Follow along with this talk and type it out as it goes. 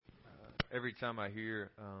every time I hear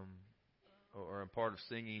or I'm part of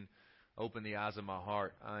singing "Open the Eyes of My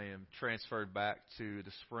Heart," I am transferred back to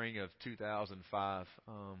the spring of 2005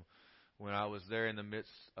 when I was there in the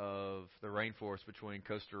midst of the rainforest between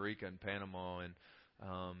Costa Rica and Panama, and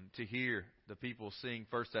to hear the people sing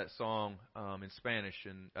first that song in Spanish,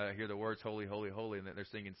 and hear the words "Holy, Holy, Holy," and that they're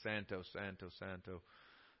singing "Santo, Santo, Santo."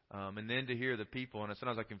 And then to hear the people, and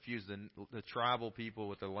sometimes I confuse the tribal people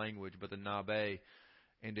with the language, but the Nabe,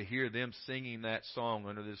 and to hear them singing that song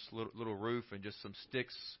under this little roof and just some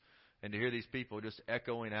sticks, and to hear these people just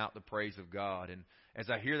echoing out the praise of God. And as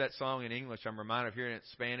I hear that song in English, I'm reminded of hearing it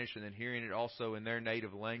in Spanish and then hearing it also in their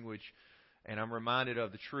native language. And I'm reminded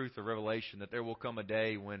of the truth of Revelation, that there will come a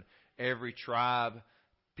day when every tribe,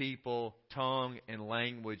 people, tongue, and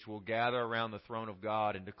language will gather around the throne of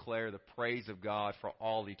God and declare the praise of God for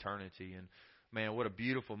all eternity. And man, what a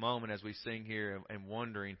beautiful moment as we sing here and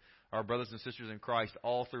wondering our brothers and sisters in Christ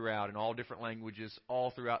all throughout, in all different languages,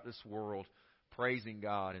 all throughout this world, praising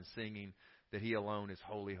God and singing that He alone is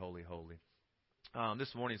holy, holy, holy.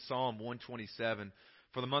 This morning, Psalm 127.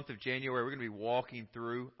 For the month of January, we're going to be walking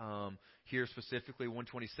through here specifically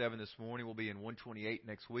 127 this morning. We'll be in 128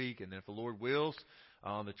 next week. And then if the Lord wills,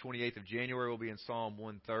 the 28th of January, we'll be in Psalm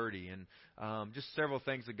 130. And just several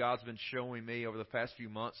things that God's been showing me over the past few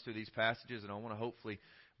months through these passages. And I want to hopefully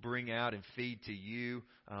bring out and feed to you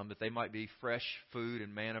that they might be fresh food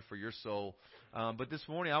and manna for your soul. But this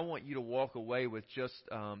morning, I want you to walk away with just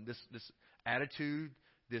this attitude,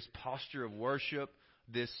 this posture of worship,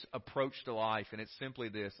 this approach to life, and it's simply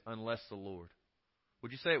this: unless the Lord.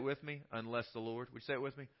 Would you say it with me? Unless the Lord. Would you say it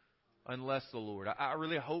with me? Unless the Lord. I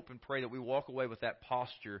really hope and pray that we walk away with that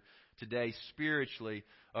posture today spiritually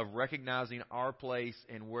of recognizing our place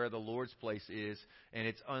and where the Lord's place is, and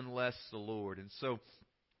it's unless the Lord. And so,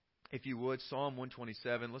 if you would, Psalm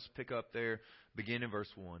 127, let's pick up there, begin in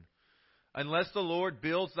verse 1. Unless the Lord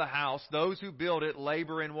builds the house, those who build it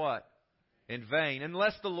labor in what? In vain.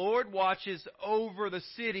 Unless the Lord watches over the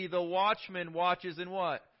city, the watchman watches in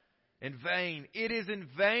what? In vain. It is in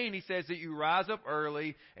vain, he says, that you rise up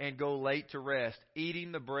early and go late to rest,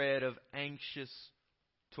 eating the bread of anxious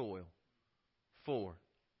toil. 4.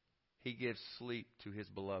 He gives sleep to his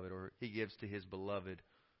beloved, or he gives to his beloved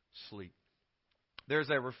sleep. There's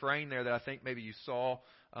a refrain there that I think maybe you saw.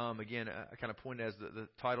 Again, I kind of pointed as the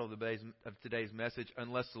title of today's message,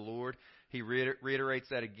 Unless the Lord. He reiterates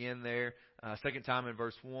that again there, second time in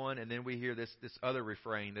verse 1. And then we hear this other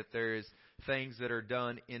refrain, that there is things that are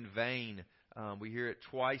done in vain. We hear it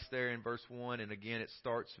twice there in verse 1, and again it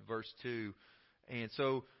starts verse 2. And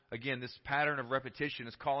so, again, this pattern of repetition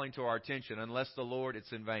is calling to our attention. Unless the Lord,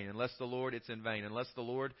 it's in vain. Unless the Lord, it's in vain. Unless the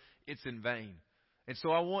Lord, it's in vain. And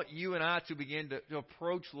so I want you and I to begin to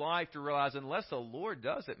approach life to realize unless the Lord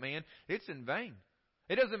does it, man, it's in vain.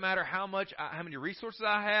 It doesn't matter how many resources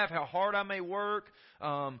I have, how hard I may work,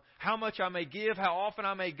 how much I may give, how often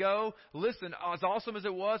I may go. Listen, as awesome as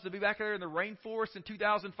it was to be back there in the rainforest in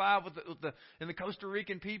 2005 with the Costa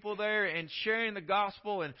Rican people there and sharing the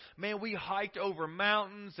gospel, and man, we hiked over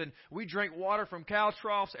mountains and we drank water from cow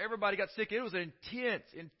troughs. Everybody got sick. It was an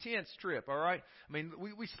intense trip. All right. I mean,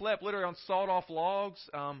 we slept literally on sawed-off logs.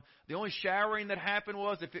 The only showering that happened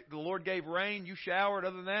was if the Lord gave rain, you showered.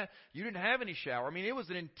 Other than that, you didn't have any shower. I mean, it was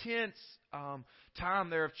an intense time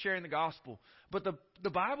there of sharing the gospel. But the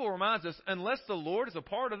Bible reminds us, unless the Lord is a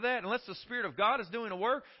part of that, unless the Spirit of God is doing a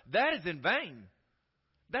work, that is in vain.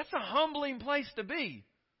 That's a humbling place to be.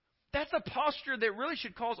 That's a posture that really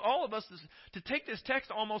should cause all of us to take this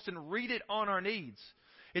text almost and read it on our knees.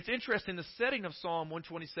 It's interesting, the setting of Psalm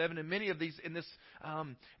 127, and many of these in this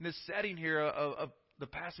setting here of the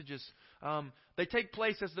passages, they take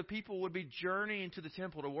place as the people would be journeying to the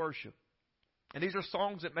temple to worship. And these are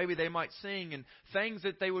songs that maybe they might sing and things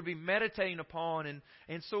that they would be meditating upon.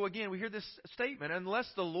 And so again, we hear this statement, unless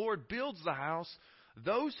the Lord builds the house,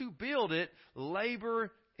 those who build it labor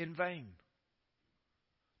in vain.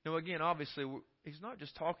 Now again, obviously, he's not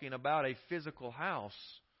just talking about a physical house,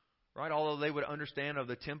 right? Although they would understand of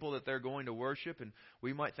the temple that they're going to worship, and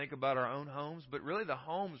we might think about our own homes, but really the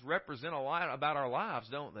homes represent a lot about our lives,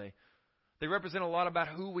 don't they? They represent a lot about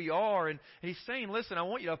who we are. And he's saying, listen, I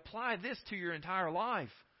want you to apply this to your entire life.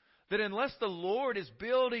 That unless the Lord is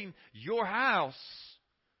building your house,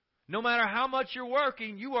 no matter how much you're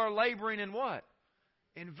working, you are laboring in what?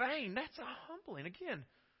 In vain. That's a humbling again.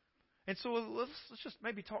 And so let's just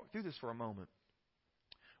maybe talk through this for a moment.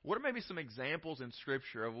 What are maybe some examples in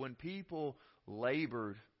Scripture of when people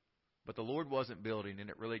labored, but the Lord wasn't building and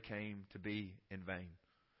it really came to be in vain?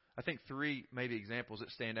 I think 3 maybe examples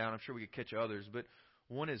that stand out. I'm sure we could catch others. But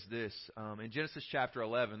One is this. In Genesis chapter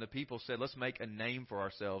 11, the people said, let's make a name for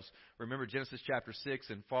ourselves. Remember Genesis chapter 6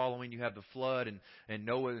 and following, you have the flood, and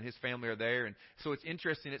Noah and his family are there. And so it's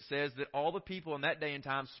interesting, it says that all the people in that day and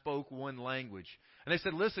time spoke one language. And they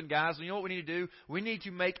said, listen, guys, you know what we need to do? We need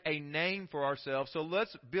to make a name for ourselves. So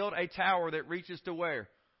let's build a tower that reaches to where?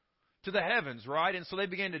 To the heavens, right? And so they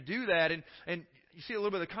began to do that. And you see a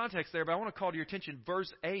little bit of the context there, but I want to call to your attention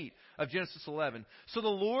verse 8 of Genesis 11. So the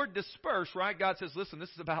Lord dispersed, right? God says, listen, this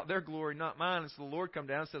is about their glory, not mine. And so the Lord comes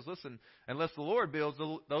down and says, listen, unless the Lord builds,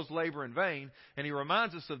 those labor in vain. And He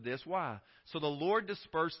reminds us of this. Why? So the Lord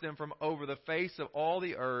dispersed them from over the face of all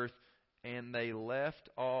the earth, and they left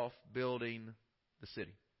off building the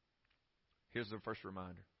city. Here's the first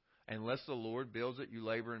reminder. Unless the Lord builds it, you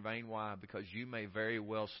labor in vain. Why? Because you may very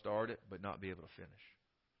well start it, but not be able to finish.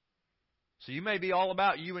 So you may be all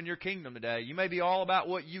about you and your kingdom today. You may be all about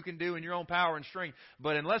what you can do in your own power and strength.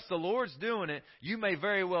 But unless the Lord's doing it, you may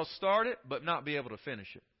very well start it, but not be able to finish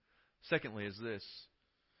it. Secondly is this.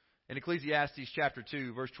 In Ecclesiastes chapter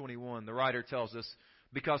 2, verse 21, the writer tells us,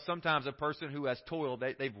 because sometimes a person who has toiled,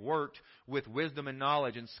 they've worked with wisdom and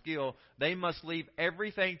knowledge and skill, they must leave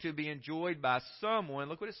everything to be enjoyed by someone,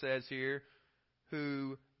 look what it says here,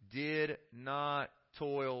 who did not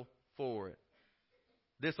toil for it.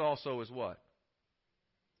 This also is what?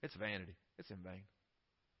 It's vanity. It's in vain.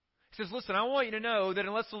 He says, listen, I want you to know that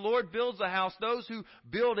unless the Lord builds a house, those who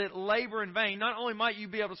build it labor in vain. Not only might you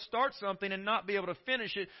be able to start something and not be able to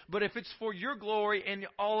finish it, but if it's for your glory and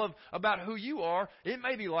all of about who you are, it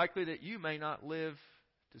may be likely that you may not live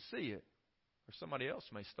to see it. Or somebody else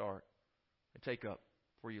may start and take up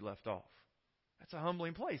where you left off. That's a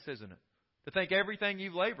humbling place, isn't it? To think everything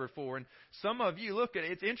you've labored for. And some of you, look at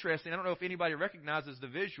it, it's interesting. I don't know if anybody recognizes the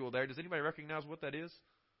visual there. Does anybody recognize what that is?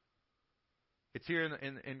 It's here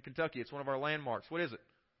in Kentucky. It's one of our landmarks. What is it?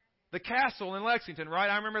 The castle in Lexington, right?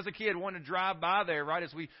 I remember as a kid wanting to drive by there, right,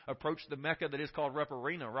 as we approached the Mecca that is called Rupp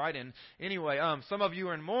Arena, right? And anyway, some of you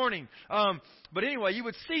are in mourning. But anyway, you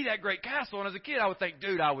would see that great castle. And as a kid, I would think,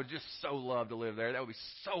 dude, I would just so love to live there. That would be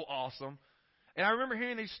so awesome. And I remember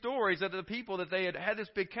hearing these stories of the people that they had this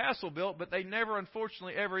big castle built, but they never,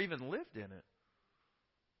 unfortunately, ever even lived in it.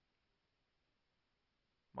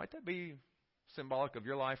 Might that be symbolic of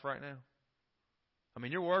your life right now? I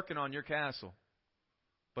mean, you're working on your castle,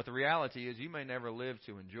 but the reality is you may never live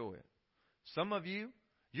to enjoy it. Some of you,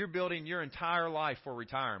 you're building your entire life for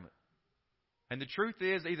retirement. And the truth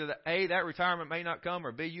is either that retirement may not come,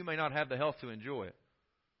 or B, you may not have the health to enjoy it.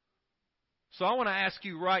 So I want to ask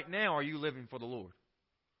you right now, are you living for the Lord?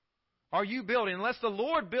 Are you building? Unless the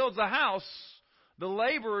Lord builds a house, the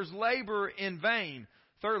laborers labor in vain.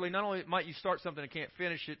 Thirdly, not only might you start something and can't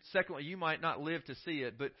finish it, secondly, you might not live to see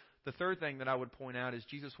it. But the third thing that I would point out is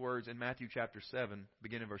Jesus' words in Matthew chapter 7,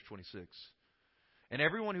 beginning in verse 26. And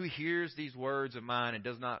everyone who hears these words of mine and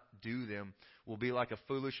does not do them will be like a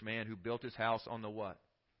foolish man who built his house on the what?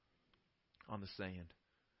 On the sand.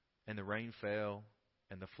 And the rain fell,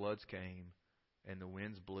 and the floods came, and the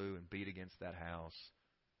winds blew and beat against that house.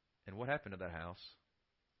 And what happened to that house?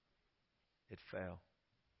 It fell.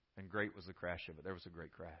 And great was the crash of it. There was a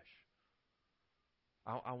great crash.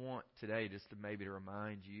 I want today just to maybe to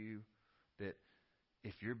remind you that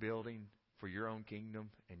if you're building for your own kingdom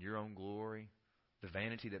and your own glory, the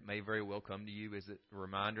vanity that may very well come to you is a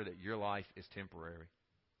reminder that your life is temporary.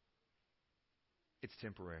 It's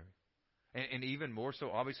temporary. And even more so,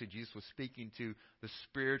 obviously, Jesus was speaking to the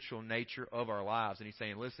spiritual nature of our lives. And He's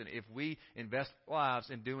saying, listen, if we invest lives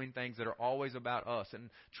in doing things that are always about us and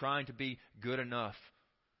trying to be good enough,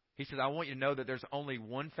 He says, I want you to know that there's only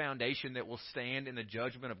one foundation that will stand in the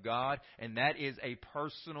judgment of God, and that is a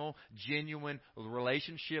personal, genuine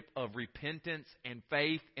relationship of repentance and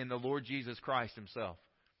faith in the Lord Jesus Christ Himself.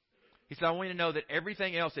 He said, I want you to know that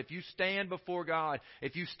everything else, if you stand before God,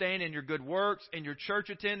 if you stand in your good works, in your church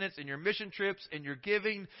attendance, in your mission trips, in your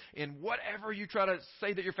giving, in whatever you try to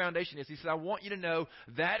say that your foundation is, He said, I want you to know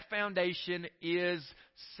that foundation is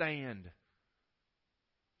sand.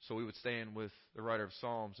 So we would stand with the writer of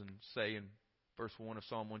Psalms and say in verse 1 of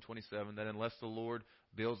Psalm 127 that unless the Lord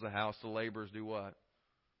builds the house, the laborers do what?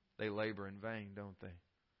 They labor in vain, don't they?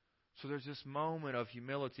 So there's this moment of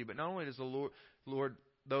humility. But not only does the Lord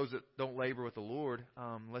those that don't labor with the Lord,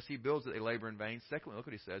 unless He builds it, they labor in vain. Secondly, look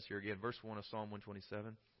what He says here again, verse 1 of Psalm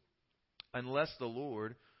 127. Unless the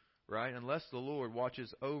Lord, right, unless the Lord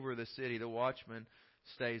watches over the city, the watchman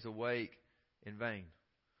stays awake in vain.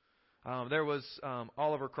 There was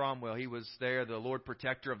Oliver Cromwell. He was there, the Lord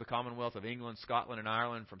Protector of the Commonwealth of England, Scotland, and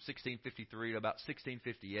Ireland from 1653 to about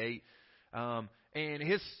 1658. And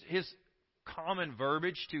his common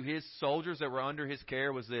verbiage to his soldiers that were under his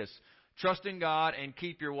care was this: Trust in God and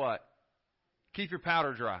keep your what? Keep your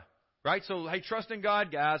powder dry. Right? So, hey, trust in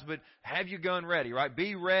God, guys, but have your gun ready, right?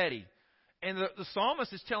 Be ready. And the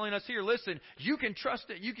psalmist is telling us here, listen, you can trust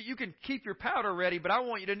it. You can keep your powder ready, but I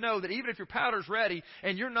want you to know that even if your powder's ready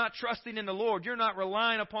and you're not trusting in the Lord, you're not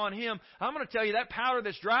relying upon Him, I'm going to tell you that powder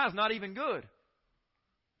that's dry is not even good.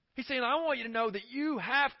 He's saying, I want you to know that you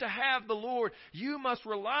have to have the Lord. You must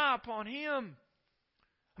rely upon Him.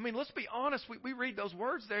 I mean, let's be honest. We read those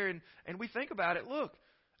words there and we think about it. Look,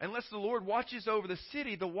 unless the Lord watches over the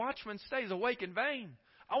city, the watchman stays awake in vain.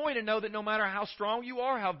 I want you to know that no matter how strong you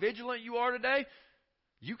are, how vigilant you are today,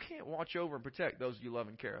 you can't watch over and protect those you love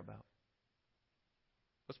and care about.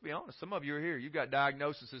 Let's be honest. Some of you are here. You've got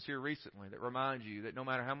diagnoses here recently that remind you that no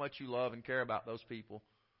matter how much you love and care about those people,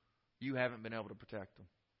 you haven't been able to protect them.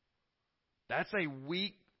 That's a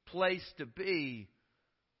weak place to be.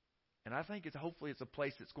 And I think hopefully it's a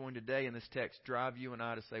place that's going today in this text drive you and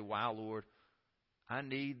I to say, wow, Lord, I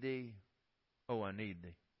need Thee. Oh, I need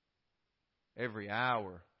Thee. Every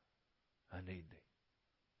hour, I need Thee.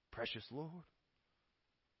 Precious Lord,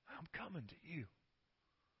 I'm coming to You.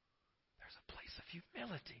 There's a place of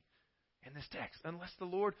humility in this text. Unless the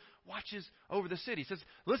Lord watches over the city. He says,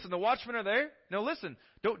 listen, the watchmen are there. Now listen,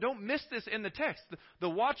 don't miss this in the text. The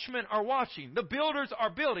watchmen are watching. The builders are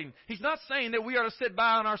building. He's not saying that we are to sit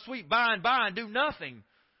by on our sweet by and do nothing.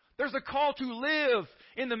 There's a call to live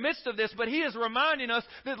in the midst of this, but He is reminding us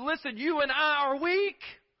that, listen, you and I are weak.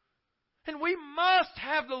 And we must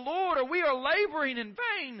have the Lord or we are laboring in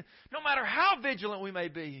vain, no matter how vigilant we may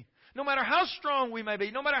be, no matter how strong we may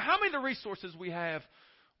be, no matter how many of the resources we have.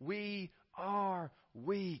 We are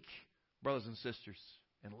weak, brothers and sisters.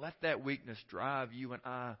 And let that weakness drive you and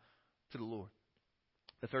I to the Lord.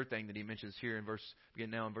 The third thing that he mentions here in verse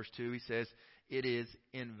 2, he says, it is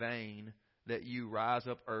in vain that you rise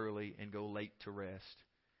up early and go late to rest,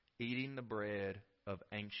 eating the bread of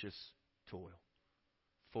anxious toil.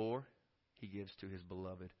 For He gives to His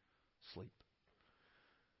beloved sleep.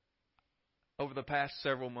 Over the past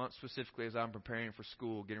several months, specifically as I'm preparing for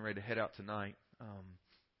school, getting ready to head out tonight,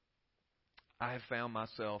 I have found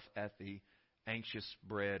myself at the anxious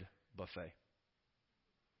bread buffet.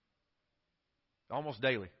 Almost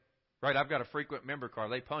daily. Right? I've got a frequent member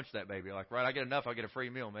card. They punch that baby. Like, right, I get enough, I'll get a free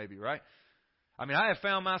meal maybe, right? I mean, I have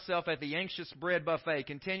found myself at the anxious bread buffet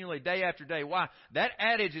continually, day after day. Why? That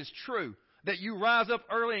adage is true. That you rise up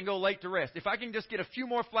early and go late to rest. If I can just get a few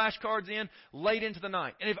more flashcards in late into the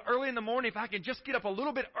night. And if early in the morning, if I can just get up a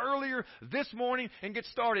little bit earlier this morning and get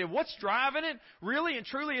started. What's driving it? Really and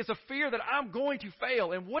truly is a fear that I'm going to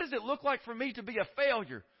fail. And what does it look like for me to be a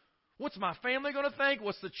failure? What's my family going to think?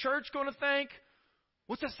 What's the church going to think?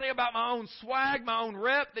 What's that say about my own swag, my own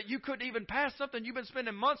rep, that you couldn't even pass something you've been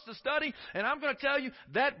spending months to study? And I'm going to tell you,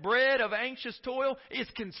 that bread of anxious toil is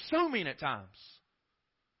consuming at times.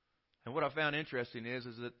 And what I found interesting is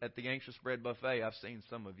that at the anxious bread buffet, I've seen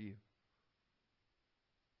some of you.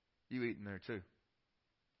 You eating there too.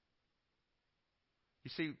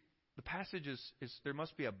 You see, the passage is there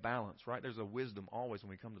must be a balance, right? There's a wisdom always when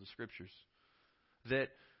we come to the Scriptures. That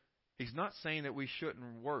he's not saying that we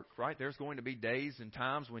shouldn't work, right? There's going to be days and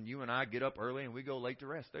times when you and I get up early and we go late to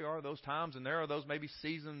rest. There are those times and there are those maybe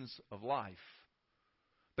seasons of life.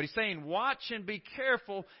 But he's saying, watch and be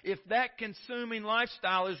careful if that consuming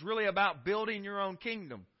lifestyle is really about building your own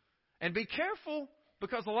kingdom. And be careful,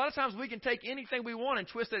 because a lot of times we can take anything we want and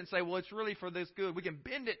twist it and say, well, it's really for this good. We can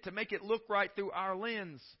bend it to make it look right through our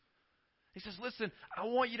lens. He says, listen, I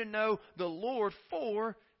want you to know the Lord,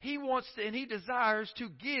 for He wants to, and He desires to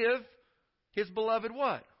give His beloved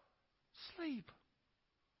what? Sleep.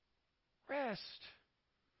 Rest.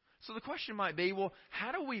 So the question might be, well,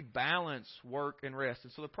 how do we balance work and rest?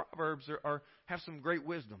 And so the Proverbs have some great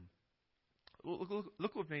wisdom.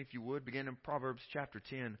 Look with me, if you would, begin in Proverbs chapter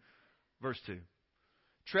 10, verse 2.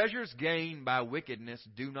 Treasures gained by wickedness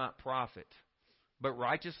do not profit, but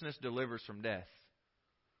righteousness delivers from death.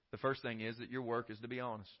 The first thing is that your work is to be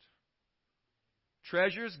honest.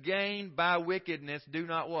 Treasures gained by wickedness do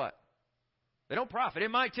not what? They don't profit.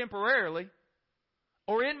 It might temporarily.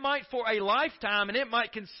 Or it might for a lifetime, and it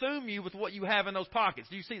might consume you with what you have in those pockets.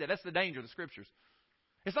 Do you see that? That's the danger of the Scriptures.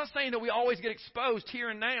 It's not saying that we always get exposed here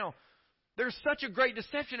and now. There's such a great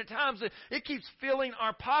deception at times that it keeps filling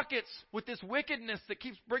our pockets with this wickedness that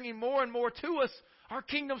keeps bringing more and more to us. Our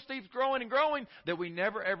kingdom keeps growing and growing, that we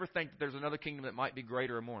never ever think that there's another kingdom that might be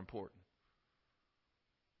greater or more important.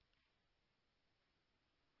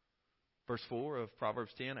 Verse 4 of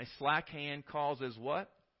Proverbs 10, a slack hand causes what?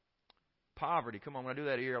 Poverty. Come on, when I do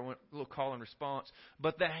that here, I want a little call and response.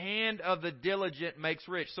 But the hand of the diligent makes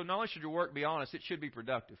rich. So not only should your work be honest, it should be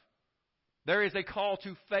productive. There is a call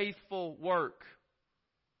to faithful work.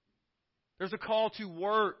 There's a call to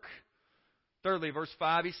work. Thirdly, verse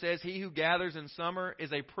 5, he says, he who gathers in summer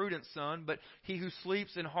is a prudent son, but he who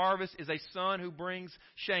sleeps in harvest is a son who brings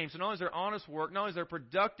shame. So not only is there honest work, not only is there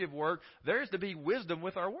productive work, there is to be wisdom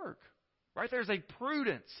with our work. Right? There's a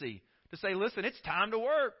prudency to say, listen, it's time to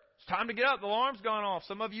work. It's time to get up. The alarm's gone off.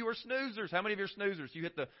 Some of you are snoozers. How many of you are snoozers? You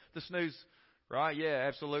hit the snooze, right? Yeah,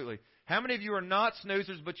 absolutely. How many of you are not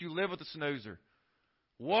snoozers, but you live with a snoozer?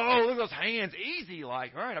 Whoa, look at those hands. Easy,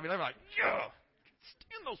 like, right? I mean, they're like, yeah,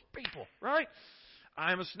 stand those people, right?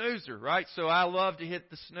 I'm a snoozer, right? So I love to hit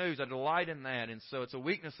the snooze. I delight in that, and so it's a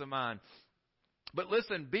weakness of mine. But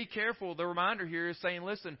listen, be careful. The reminder here is saying,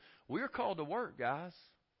 listen, we're called to work, guys.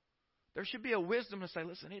 There should be a wisdom to say,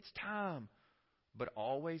 listen, it's time. But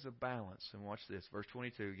always a balance. And watch this. Verse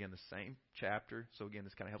 22, again, the same chapter. So again,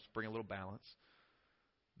 this kind of helps bring a little balance.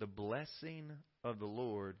 The blessing of the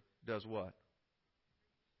Lord does what?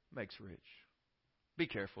 Makes rich. Be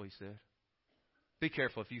careful, he said. Be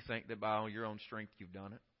careful if you think that by your own strength you've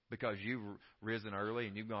done it. Because you've risen early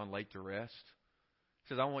and you've gone late to rest. He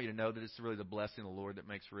says, I want you to know that it's really the blessing of the Lord that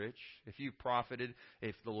makes rich. If you've profited,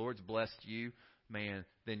 if the Lord's blessed you, man,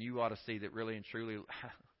 then you ought to see that really and truly,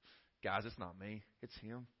 guys, it's not me. It's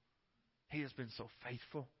Him. He has been so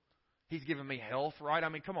faithful. He's given me health, right? I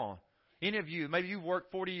mean, come on. Any of you, maybe you've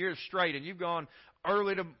worked 40 years straight and you've gone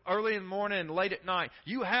early in the morning and late at night.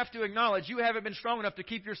 You have to acknowledge you haven't been strong enough to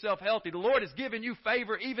keep yourself healthy. The Lord has given you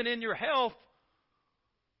favor even in your health.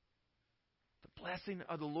 The blessing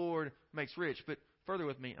of the Lord makes rich. But further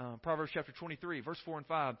with me, Proverbs chapter 23, verse 4 and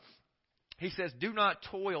 5. He says, do not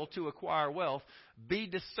toil to acquire wealth. Be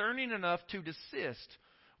discerning enough to desist.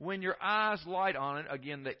 When your eyes light on it,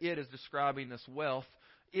 again, the it is describing this wealth,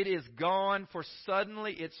 it is gone, for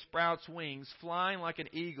suddenly it sprouts wings, flying like an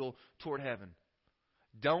eagle toward heaven.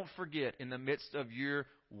 Don't forget, in the midst of your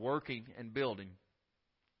working and building,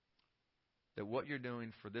 that what you're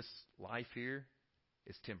doing for this life here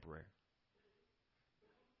is temporary.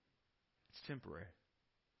 It's temporary.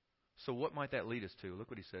 So what might that lead us to? Look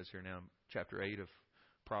what he says here now in chapter 8 of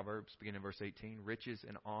Proverbs, beginning in verse 18. Riches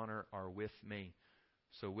and honor are with me.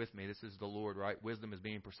 So with me, this is the Lord, right? Wisdom is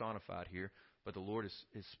being personified here, but the Lord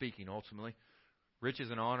is speaking ultimately. Riches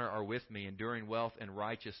and honor are with me, enduring wealth and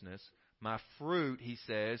righteousness. My fruit, he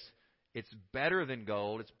says, it's better than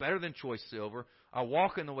gold. It's better than choice silver. I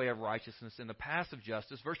walk in the way of righteousness, in the paths of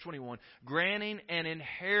justice. Verse 21, granting an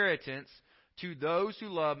inheritance to those who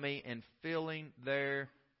love me and filling their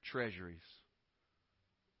treasuries.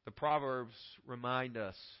 The Proverbs remind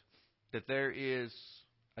us that there is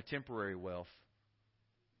a temporary wealth,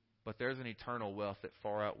 but there's an eternal wealth that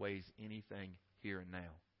far outweighs anything here and now.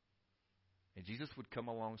 And Jesus would come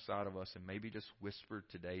alongside of us and maybe just whisper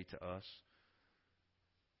today to us,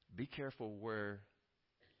 be careful where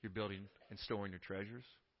you're building and storing your treasures.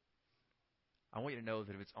 I want you to know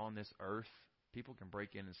that if it's on this earth, people can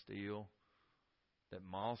break in and steal, that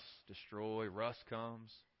moths destroy, rust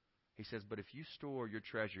comes. He says, but if you store your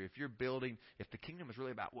treasure, if you're building, if the kingdom is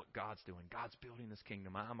really about what God's doing, God's building this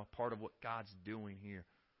kingdom, I'm a part of what God's doing here.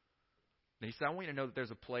 And he said, I want you to know that there's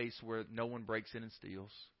a place where no one breaks in and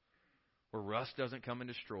steals, where rust doesn't come and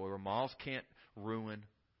destroy, where moths can't ruin.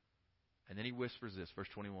 And then he whispers this, verse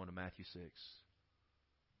 21 of Matthew 6.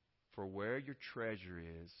 For where your treasure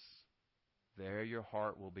is, there your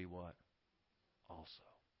heart will be what? Also.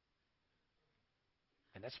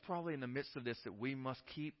 And that's probably in the midst of this that we must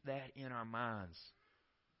keep that in our minds.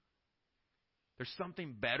 There's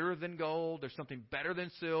something better than gold. There's something better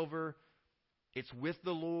than silver. It's with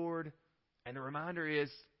the Lord. And the reminder is,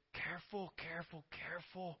 careful, careful,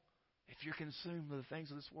 careful if you're consumed with the things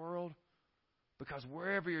of this world. Because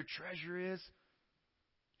wherever your treasure is,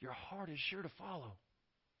 your heart is sure to follow.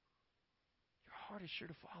 Your heart is sure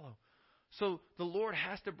to follow. So the Lord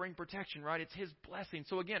has to bring protection, right? It's His blessing.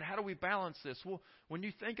 So again, how do we balance this? Well, when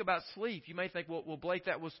you think about sleep, you may think, well Blake,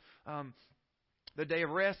 that was the day of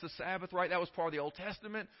rest, the Sabbath, right? That was part of the Old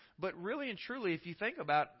Testament. But really and truly, if you think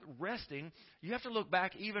about resting, you have to look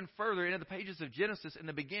back even further into the pages of Genesis in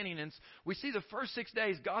the beginning. And we see the first 6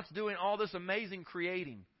 days, God's doing all this amazing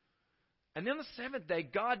creating. And then the seventh day,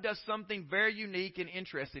 God does something very unique and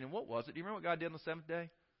interesting. And what was it? Do you remember what God did on the seventh day?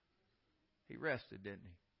 He rested, didn't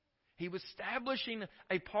He? He was establishing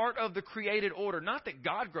a part of the created order. Not that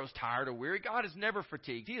God grows tired or weary. God is never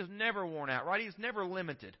fatigued. He is never worn out, right? He is never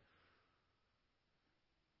limited.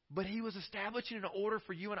 But He was establishing an order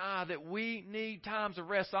for you and I that we need times of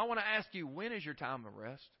rest. So I want to ask you, when is your time of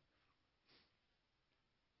rest?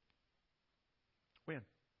 When?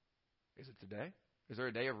 Is it today? Is there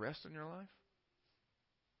a day of rest in your life?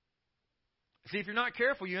 See, if you're not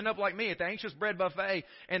careful, you end up like me at the Anxious Bread Buffet,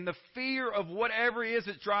 and the fear of whatever it is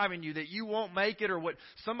that's driving you, that you won't make it, or what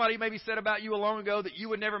somebody maybe said about you a long ago that you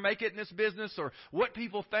would never make it in this business, or what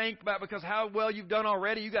people think about because how well you've done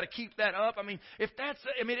already, you got to keep that up. I mean, at the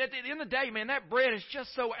end of the day, man, that bread is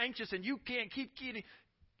just so anxious, and you can't keep eating.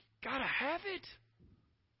 Gotta have it.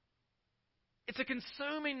 It's a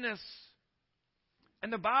consumingness.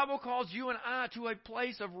 And the Bible calls you and I to a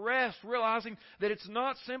place of rest, realizing that it's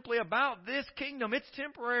not simply about this kingdom. It's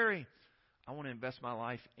temporary. I want to invest my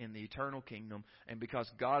life in the eternal kingdom. And because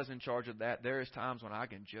God is in charge of that, there is times when I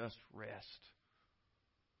can just rest.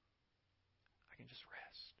 I can just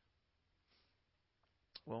rest.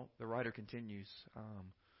 Well, the writer continues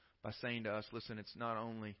by saying to us, listen, it's not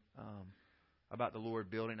only about the Lord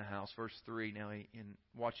building a house. Verse 3, now in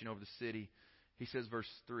watching over the city, he says, verse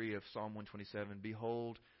 3 of Psalm 127,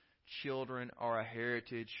 behold, children are a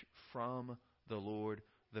heritage from the Lord,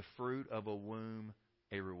 the fruit of a womb,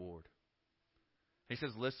 a reward. He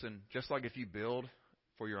says, listen, just like if you build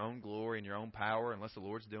for your own glory and your own power, unless the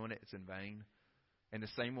Lord's doing it, it's in vain. In the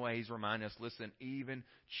same way, he's reminding us, listen, even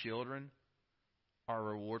children are a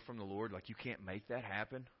reward from the Lord. Like you can't make that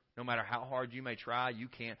happen. No matter how hard you may try, you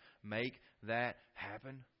can't make that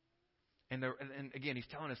happen. And again, he's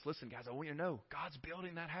telling us, listen, guys, I want you to know, God's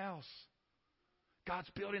building that house. God's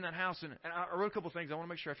building that house. And I wrote a couple of things. I want to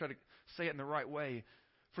make sure I try to say it in the right way.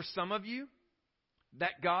 For some of you,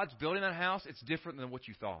 that God's building that house, it's different than what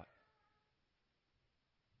you thought.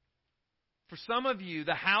 For some of you,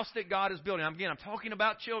 the house that God is building, again, I'm talking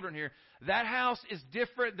about children here, that house is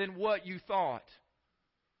different than what you thought.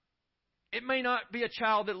 It may not be a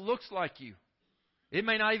child that looks like you. It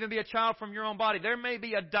may not even be a child from your own body. There may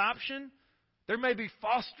be adoption. There may be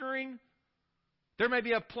fostering. There may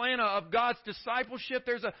be a plan of God's discipleship.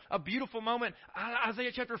 There's a beautiful moment,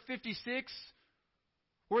 Isaiah chapter 56,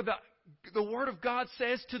 where the Word of God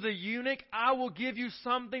says to the eunuch, I will give you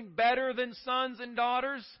something better than sons and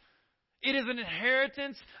daughters. It is an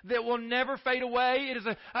inheritance that will never fade away. It is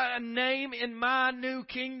a name in my new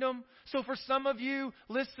kingdom. So for some of you,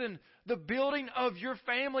 listen, the building of your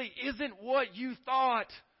family isn't what you thought.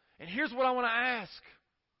 And here's what I want to ask.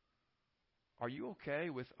 Are you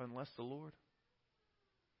okay with unless the Lord?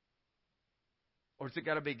 Or has it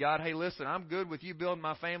got to be, God, hey, listen, I'm good with you building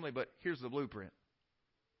my family, but here's the blueprint.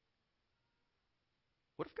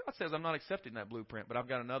 What if God says, I'm not accepting that blueprint, but I've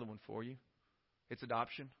got another one for you? It's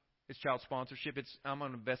adoption. It's child sponsorship. I'm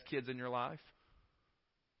going to invest kids in your life.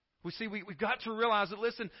 We've got to realize that,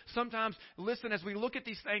 listen, sometimes, as we look at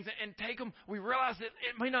these things and take them, we realize that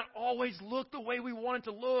it may not always look the way we want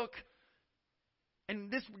it to look.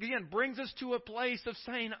 And this, again, brings us to a place of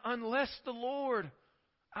saying, unless the Lord,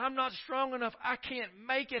 I'm not strong enough, I can't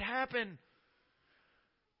make it happen.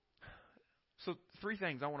 So 3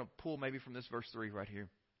 things I want to pull maybe from this verse 3 right here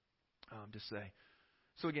to say.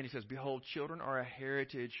 So again, he says, behold, children are a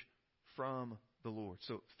heritage from the Lord.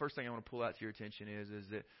 So first thing I want to pull out to your attention is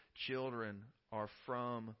that children are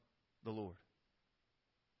from the Lord.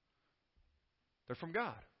 They're from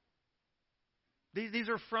God. These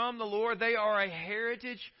are from the Lord. They are a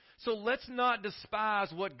heritage. So let's not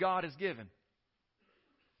despise what God has given.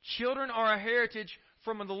 Children are a heritage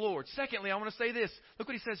from the Lord. Secondly, I want to say this. Look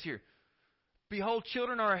what he says here. Behold,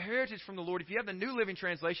 children are a heritage from the Lord. If you have the New Living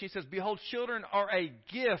Translation, he says, behold, children are a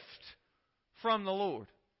gift from the Lord.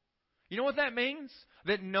 You know what that means?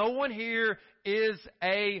 That no one here is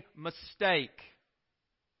a mistake.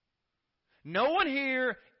 No one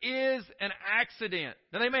here is an accident.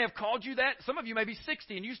 Now, they may have called you that. Some of you may be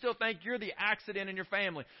 60 and you still think you're the accident in your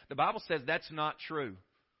family. The Bible says that's not true.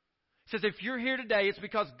 It says if you're here today, it's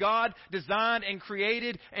because God designed and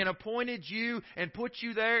created and appointed you and put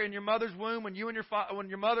you there in your mother's womb when when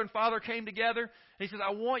your mother and father came together. And he says,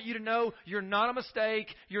 I want you to know you're not a mistake.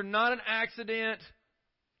 You're not an accident.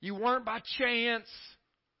 You weren't by chance.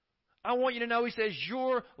 I want you to know, he says,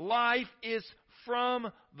 your life is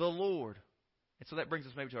from the Lord. And so that brings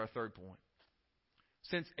us maybe to our third point.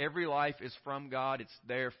 Since every life is from God, it's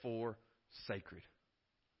therefore sacred.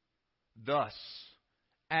 Thus,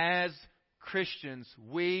 as Christians,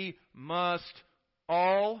 we must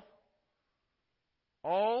all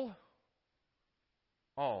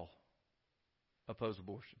oppose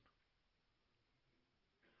abortion.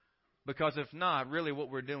 Because if not, really what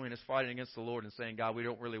we're doing is fighting against the Lord and saying, God, we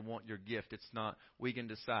don't really want your gift. It's not. We can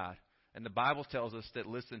decide. And the Bible tells us that,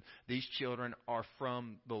 listen, these children are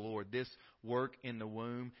from the Lord. This work in the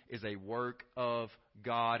womb is a work of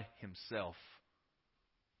God himself.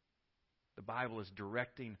 The Bible is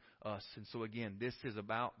directing us. And so again, this is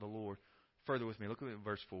about the Lord. further with me. Look at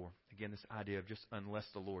verse 4. Again, this idea of just unless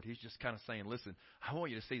the Lord. He's just kind of saying, listen, I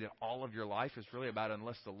want you to see that all of your life is really about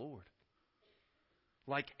unless the Lord.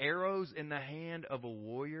 Like arrows in the hand of a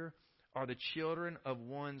warrior are the children of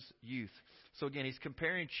one's youth. So again, he's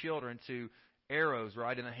comparing children to arrows,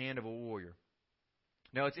 right, in the hand of a warrior.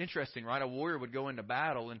 Now, it's interesting, right? A warrior would go into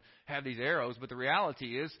battle and have these arrows, but the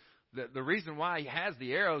reality is that the reason why he has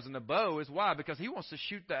the arrows and the bow is why? Because he wants to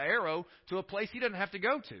shoot the arrow to a place he doesn't have to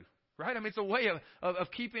go to. Right? I mean, it's a way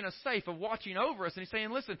of keeping us safe, of watching over us. And he's saying,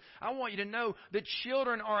 listen, I want you to know that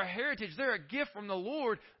children are a heritage. They're a gift from the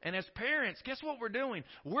Lord. And as parents, guess what we're doing?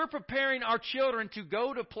 We're preparing our children to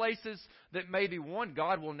go to places that maybe, one,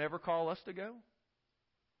 God will never call us to go.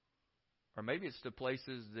 Or maybe it's to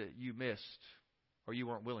places that you missed or you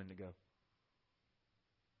weren't willing to go.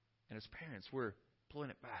 And as parents, we're pulling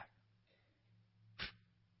it back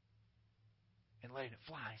and letting it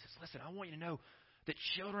fly. He says, listen, I want you to know that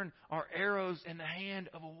children are arrows in the hand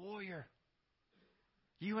of a warrior.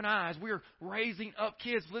 You and I, as we are raising up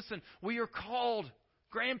kids, listen, we are called,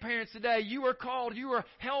 grandparents today, you are called, you are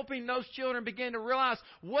helping those children begin to realize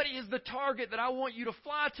what is the target that I want you to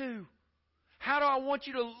fly to? How do I want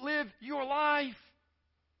you to live your life?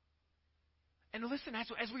 And listen,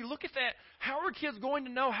 as we look at that, how are kids going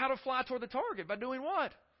to know how to fly toward the target? By doing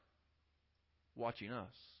what? Watching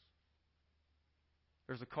us.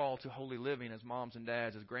 There's a call to holy living as moms and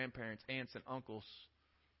dads, as grandparents, aunts and uncles,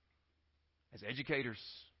 as educators.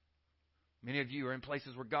 Many of you are in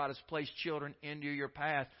places where God has placed children into your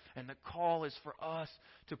path, and the call is for us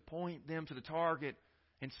to point them to the target.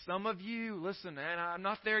 And some of you, listen, and I'm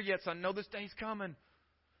not there yet, so I know this day's coming.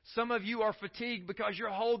 Some of you are fatigued because you're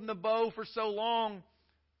holding the bow for so long.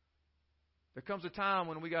 There comes a time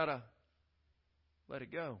when we got to let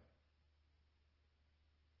it go.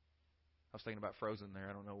 I was thinking about Frozen there.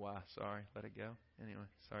 I don't know why. Sorry. Let it go. Anyway,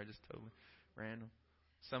 sorry, just totally random.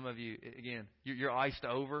 Some of you, again, you're iced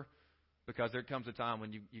over because there comes a time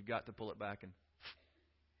when you've got to pull it back and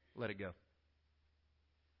let it go.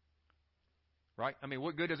 Right? I mean,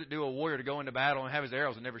 what good does it do a warrior to go into battle and have his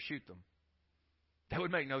arrows and never shoot them? That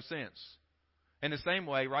would make no sense. In the same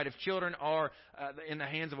way, right, if children are in the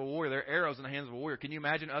hands of a warrior, they're arrows in the hands of a warrior. Can you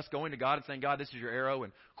imagine us going to God and saying, God, this is your arrow,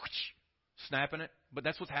 and whoosh, snapping it? But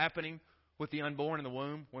that's what's happening with the unborn in the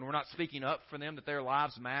womb. When we're not speaking up for them that their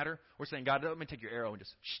lives matter, we're saying, God, let me take your arrow and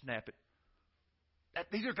just snap it.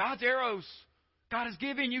 These are God's arrows. God is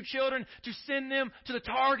giving you children to send them to the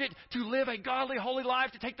target, to live a godly, holy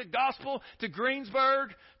life, to take the gospel to Greensburg,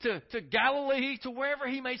 to Galilee, to wherever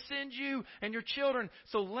He may send you and your children.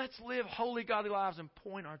 So let's live holy, godly lives and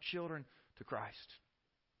point our children to Christ.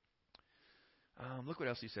 Look what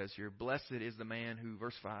else he says here. Blessed is the man who,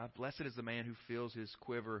 verse 5, blessed is the man who fills his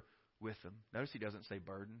quiver with them. Notice he doesn't say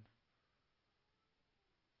burden.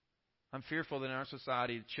 I'm fearful that in our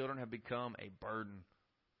society, children have become a burden.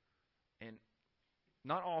 And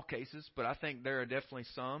not all cases, but I think there are definitely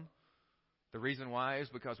some. The reason why is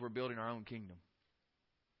because we're building our own kingdom.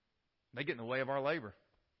 They get in the way of our labor.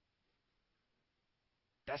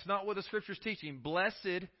 That's not what the Scripture's teaching.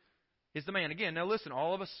 Blessed is the man. Again, now listen,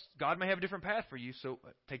 all of us, God may have a different path for you, so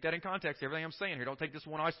take that in context, everything I'm saying here. Don't take this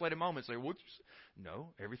one isolated moment and say, whoops. No,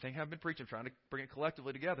 everything I've been preaching, trying to bring it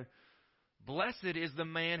collectively together. Blessed is the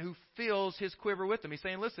man who fills his quiver with them. He's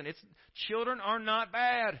saying, listen, children are not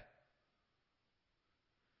bad.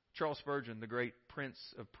 Charles Spurgeon, the great prince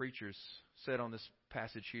of preachers, said on this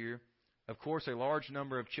passage here, of course, a large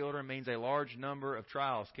number of children means a large number of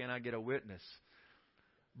trials. Can I get a witness?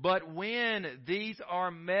 But when these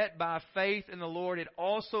are met by faith in the Lord, it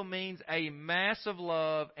also means a mass of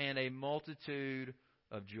love and a multitude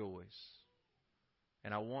of joys.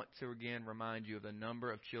 And I want to again remind you of the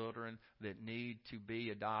number of children that need to be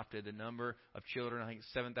adopted. The number of children, I think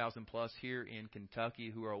 7,000 plus here in Kentucky,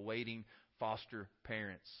 who are awaiting foster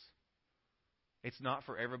parents. It's not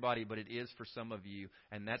for everybody, but it is for some of you.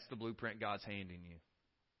 And that's the blueprint God's handing you.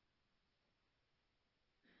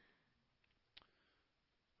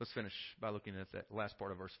 Let's finish by looking at that last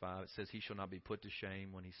part of verse 5. It says, He shall not be put to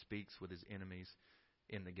shame when he speaks with his enemies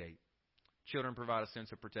in the gate. Children provide a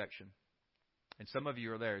sense of protection. And some of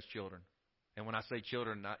you are there as children. And when I say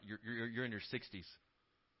children, you're in your 60s,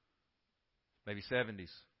 maybe 70s.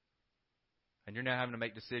 And you're now having to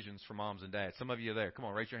make decisions for moms and dads. Some of you are there. Come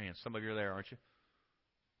on, raise your hands. Some of you are there, aren't you?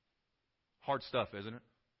 Hard stuff, isn't it?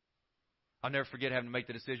 I'll never forget having to make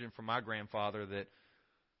the decision for my grandfather that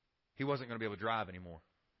he wasn't going to be able to drive anymore.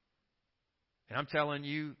 And I'm telling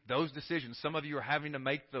you, those decisions, some of you are having to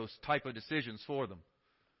make those type of decisions for them.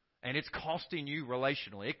 And it's costing you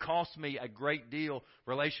relationally. It cost me a great deal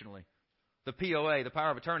relationally. The POA, the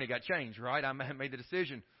power of attorney, got changed, right? I made the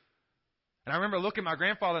decision. And I remember looking my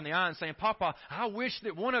grandfather in the eye and saying, Papa, I wish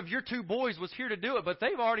that one of your two boys was here to do it, but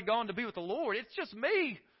they've already gone to be with the Lord. It's just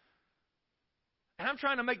me. And I'm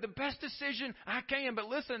trying to make the best decision I can. But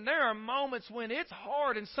listen, there are moments when it's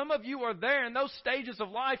hard, and some of you are there in those stages of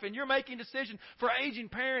life, and you're making decisions for aging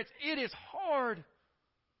parents. It is hard.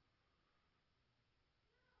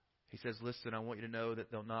 He says, listen, I want you to know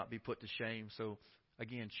that they'll not be put to shame. So,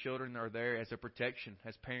 again, children are there as a protection,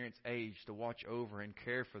 as parents age, to watch over and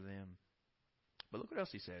care for them. But look what else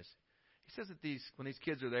he says. He says that when these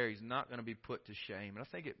kids are there, he's not going to be put to shame. And I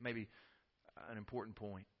think it may be an important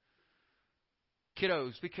point.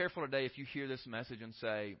 Kiddos, be careful today if you hear this message and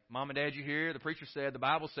say, Mom and Dad, you hear? The preacher said, the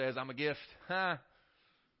Bible says I'm a gift.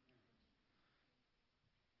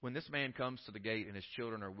 When this man comes to the gate and his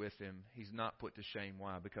children are with him, he's not put to shame.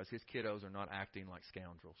 Why? Because his kiddos are not acting like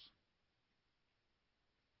scoundrels.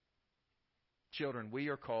 Children, we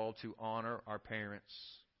are called to honor our parents,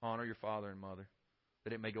 honor your father and mother,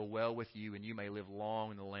 that it may go well with you and you may live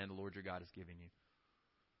long in the land the Lord your God has given you.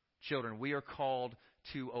 Children, we are called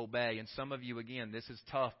to obey. And some of you, again, this is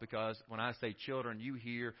tough because when I say children, you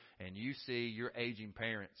hear and you see your aging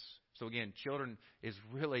parents. So again, children is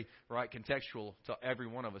really right contextual to every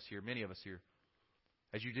one of us here, many of us here,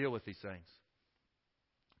 as you deal with these things.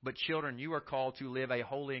 But children, you are called to live a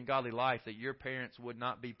holy and godly life that your parents would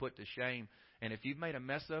not be put to shame. And if you've made a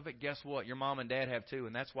mess of it, guess what? Your mom and dad have too,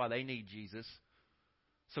 and that's why they need Jesus.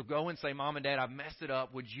 So go and say, Mom and Dad, I've messed it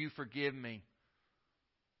up. Would you forgive me?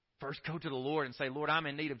 First, go to the Lord and say, Lord, I'm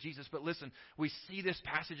in need of Jesus. But listen, we see this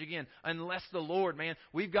passage again. Unless the Lord, man,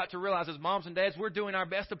 we've got to realize as moms and dads, we're doing our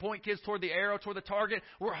best to point kids toward the arrow, toward the target.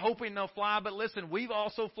 We're hoping they'll fly. But listen, we've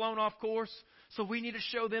also flown off course. So we need to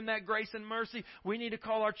show them that grace and mercy. We need to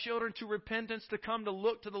call our children to repentance, to come to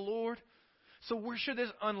look to the Lord. So where should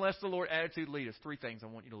this unless the Lord attitude lead us? 3 things I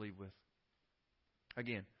want you to leave with.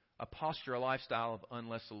 Again, a posture, a lifestyle of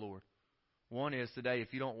unless the Lord. One is today,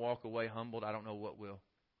 if you don't walk away humbled, I don't know what will.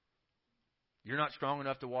 You're not strong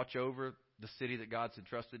enough to watch over the city that God's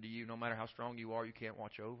entrusted to you. No matter how strong you are, you can't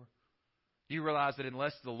watch over. You realize that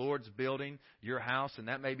unless the Lord's building your house, and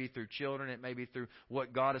that may be through children, it may be through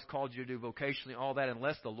what God has called you to do vocationally, all that,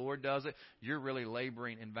 unless the Lord does it, you're really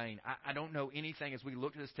laboring in vain. I don't know anything as we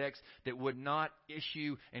look at this text that would not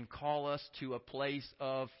issue and call us to a place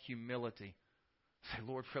of humility. Say,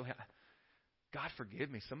 Lord, really, God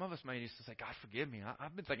forgive me. Some of us may need to say, God forgive me.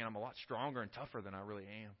 I've been thinking I'm a lot stronger and tougher than I really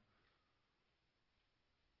am.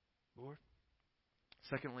 Lord.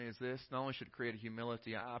 Secondly is this, not only should it create a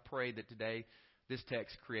humility, I pray that today this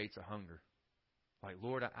text creates a hunger. Like,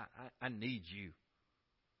 Lord, I need you.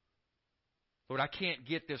 Lord, I can't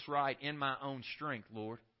get this right in my own strength,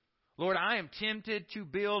 Lord. Lord, I am tempted to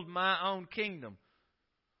build my own kingdom.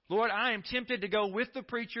 Lord, I am tempted to go with the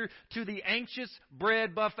preacher to the anxious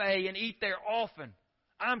bread buffet and eat there often.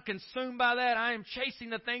 I'm consumed by that. I am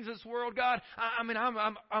chasing the things of this world, God.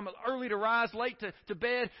 I'm early to rise, late to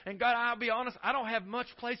bed. And God, I'll be honest, I don't have much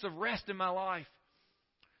place of rest in my life.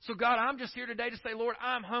 So God, I'm just here today to say, Lord,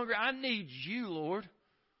 I'm hungry. I need you, Lord.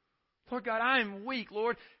 Lord God, I am weak,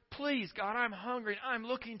 Lord. Please, God, I'm hungry. And I'm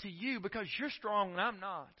looking to you because you're strong and I'm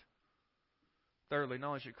not. Thirdly, not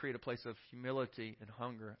only should it create a place of humility and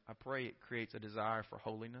hunger, I pray it creates a desire for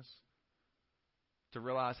holiness. To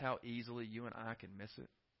realize how easily you and I can miss it.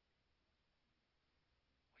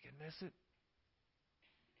 We can miss it.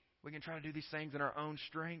 We can try to do these things in our own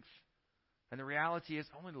strength. And the reality is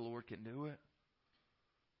only the Lord can do it.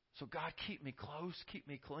 So God, keep me close. Keep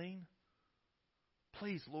me clean.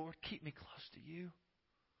 Please, Lord, keep me close to you.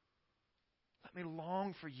 Let me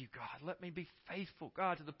long for you, God. Let me be faithful,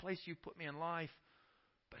 God, to the place you put me in life.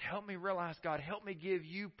 But help me realize, God, help me give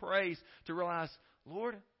you praise to realize,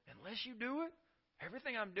 Lord, unless you do it,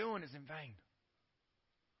 everything I'm doing is in vain.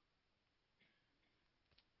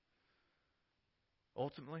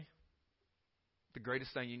 Ultimately, the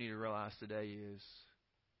greatest thing you need to realize today is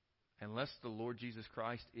unless the Lord Jesus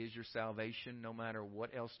Christ is your salvation, no matter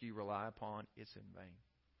what else you rely upon, it's in vain.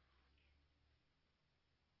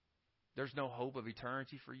 There's no hope of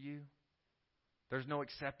eternity for you. There's no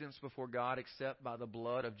acceptance before God except by the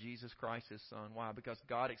blood of Jesus Christ, His Son. Why? Because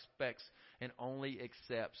God expects and only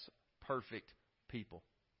accepts perfect people.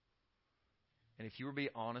 And if you were to be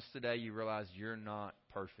honest today, you realize you're not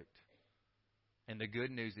perfect. And the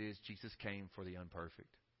good news is Jesus came for the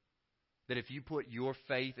unperfect. That if you put your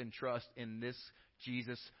faith and trust in this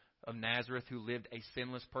Jesus of Nazareth who lived a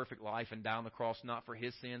sinless, perfect life and died on the cross not for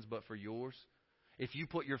His sins but for yours, if you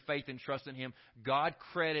put your faith and trust in Him, God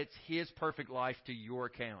credits His perfect life to your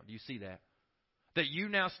account. Do you see that? That you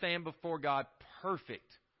now stand before God perfect.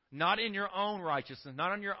 Not in your own righteousness,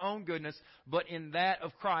 not in your own goodness, but in that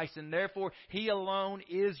of Christ. And therefore, He alone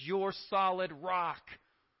is your solid rock.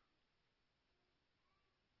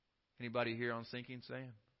 Anybody here on sinking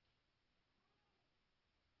sand?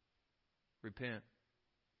 Repent,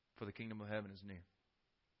 for the kingdom of heaven is near.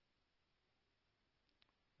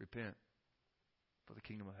 Repent, for the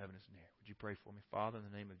kingdom of heaven is near. Would you pray for me? Father, in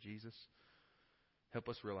the name of Jesus, help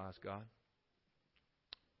us realize, God,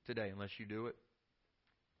 today, unless you do it,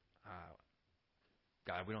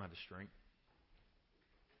 God, we don't have the strength.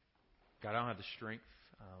 God, I don't have the strength.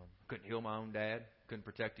 Couldn't heal my own dad. Couldn't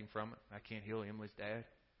protect him from it. I can't heal Emily's dad.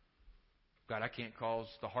 God, I can't cause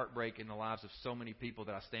the heartbreak in the lives of so many people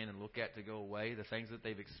that I stand and look at to go away. The things that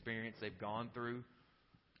they've experienced, they've gone through.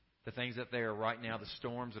 The things that they are right now, the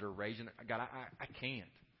storms that are raging. God, I can't.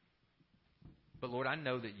 But Lord, I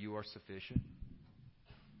know that you are sufficient.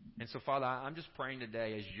 And so, Father, I'm just praying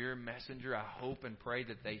today as your messenger. I hope and pray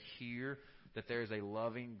that they hear that there is a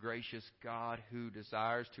loving, gracious God who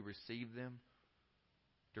desires to receive them.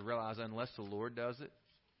 To realize unless the Lord does it,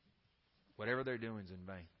 whatever they're doing is in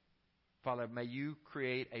vain. Father, may you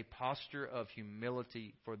create a posture of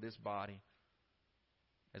humility for this body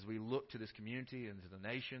as we look to this community and to the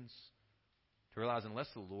nations, to realize unless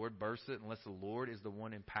the Lord births it, unless the Lord is the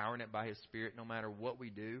one empowering it by His Spirit, no matter what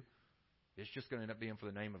we do, it's just going to end up being for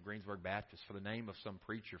the name of Greensburg Baptist, for the name of some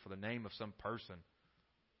preacher, for the name of some person.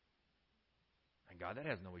 And God, that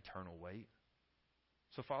has no eternal weight.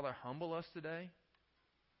 So, Father, humble us today.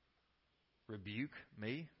 Rebuke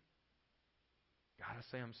me. God, I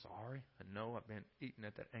say I'm sorry. I know I've been eating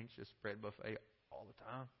at that anxious bread buffet all the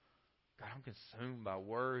time. God, I'm consumed by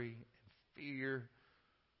worry and fear.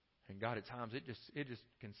 And God, at times it just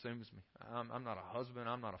consumes me. I'm not a husband.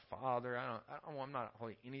 I'm not a father. I'm not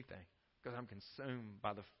hardly anything because I'm consumed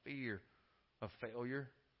by the fear of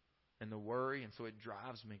failure and the worry. And so it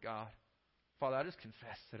drives me, God. Father, I just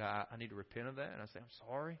confess that I need to repent of that. And I say I'm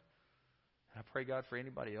sorry. And I pray, God, for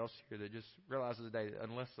anybody else here that just realizes today that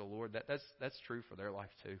unless the Lord, that's true for their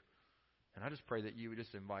life too. And I just pray that you would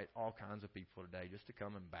just invite all kinds of people today just to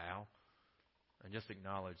come and bow and just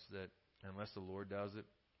acknowledge that unless the Lord does it,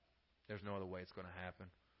 there's no other way it's going to happen.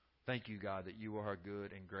 Thank you, God, that you are a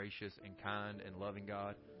good and gracious and kind and loving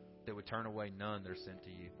God that would turn away none that are sent to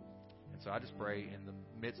you. And so I just pray in the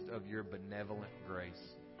midst of your benevolent grace,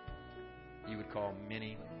 you would call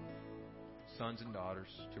many sons and daughters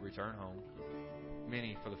to return home,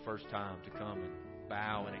 many for the first time to come and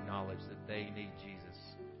bow and acknowledge that they need Jesus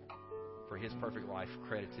for His perfect life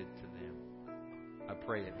credited to them. I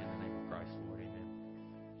pray it in the name of Christ, Lord. Amen.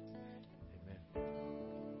 Amen.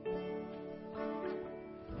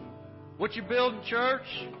 What you building, church?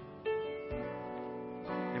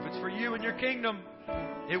 If it's for you and your kingdom,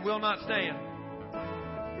 it will not stand.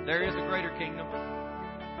 There is a greater kingdom.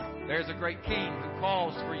 There's a great King who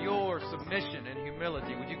calls for your submission and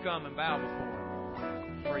humility. Would you come and bow before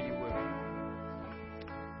Him? Pray you will.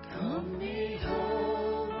 Come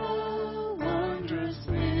behold the wondrous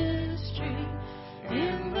mystery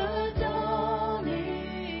in the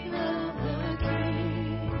dawning of the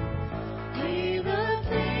King. Be the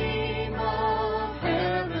theme of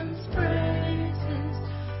heaven's praises,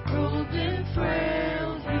 robed in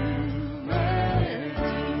frail humanity.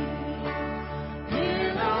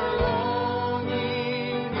 In our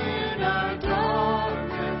longing, in our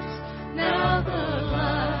darkness, now the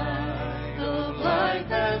light of life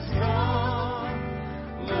has come.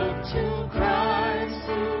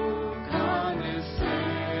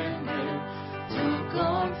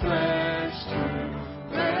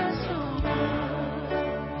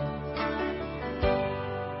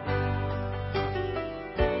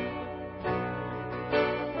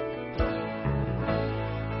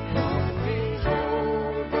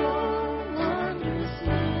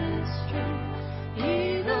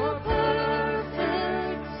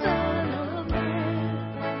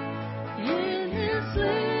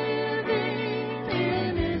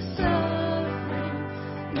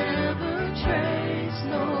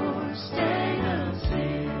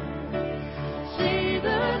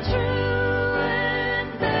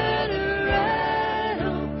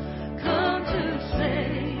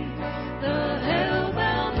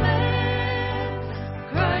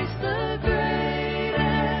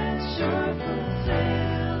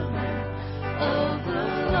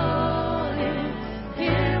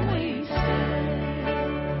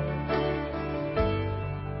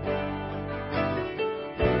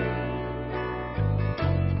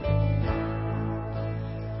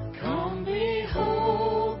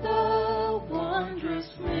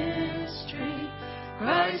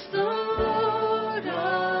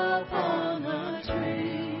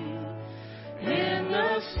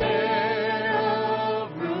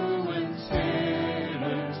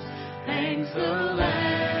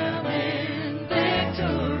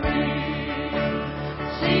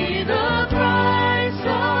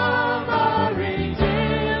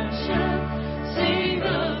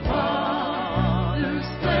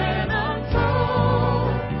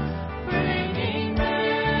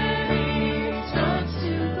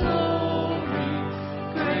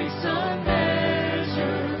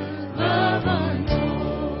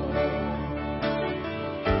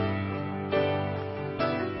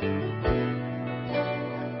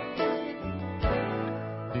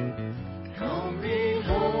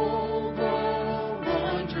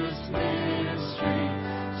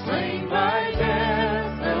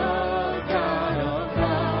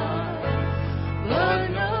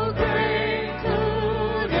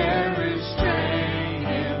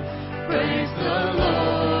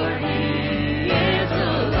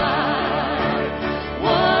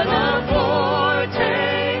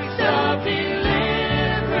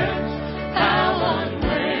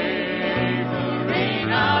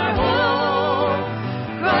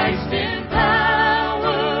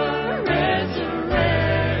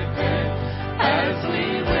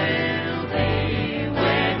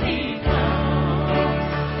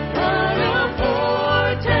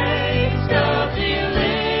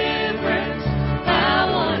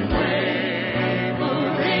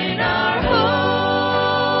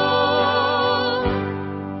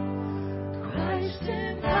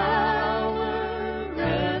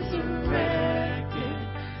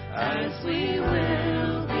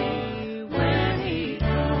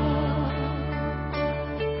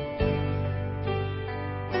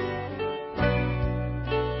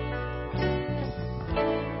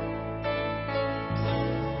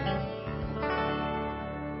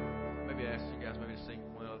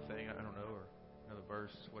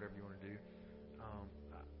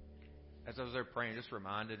 As I was there praying, just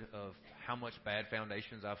reminded of how much bad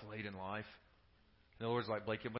foundations I've laid in life. In other words, like Blake,